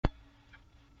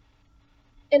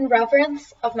In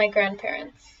reverence of my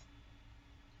grandparents.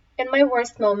 In my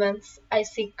worst moments, I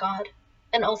seek God,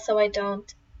 and also I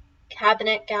don't.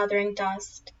 Cabinet gathering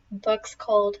dust, books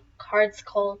cold, cards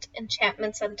cold,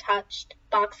 enchantments untouched,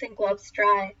 boxing gloves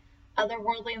dry,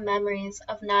 otherworldly memories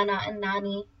of Nana and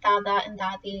Nani, Dada and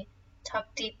Dadi,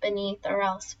 tucked deep beneath or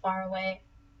else far away.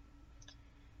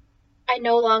 I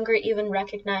no longer even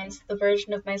recognize the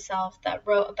version of myself that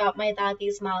wrote about my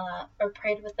Dadi's mala or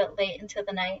prayed with it late into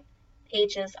the night,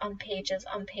 pages on pages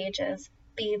on pages,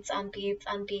 beads on beads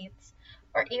on beads,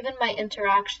 or even my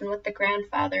interaction with the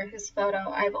grandfather whose photo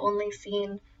I've only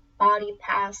seen, body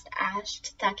past,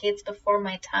 ashed, decades before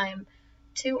my time,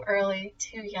 too early,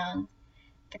 too young.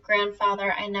 The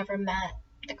grandfather I never met,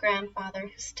 the grandfather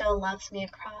who still loves me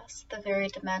across the very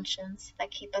dimensions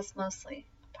that keep us mostly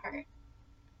apart.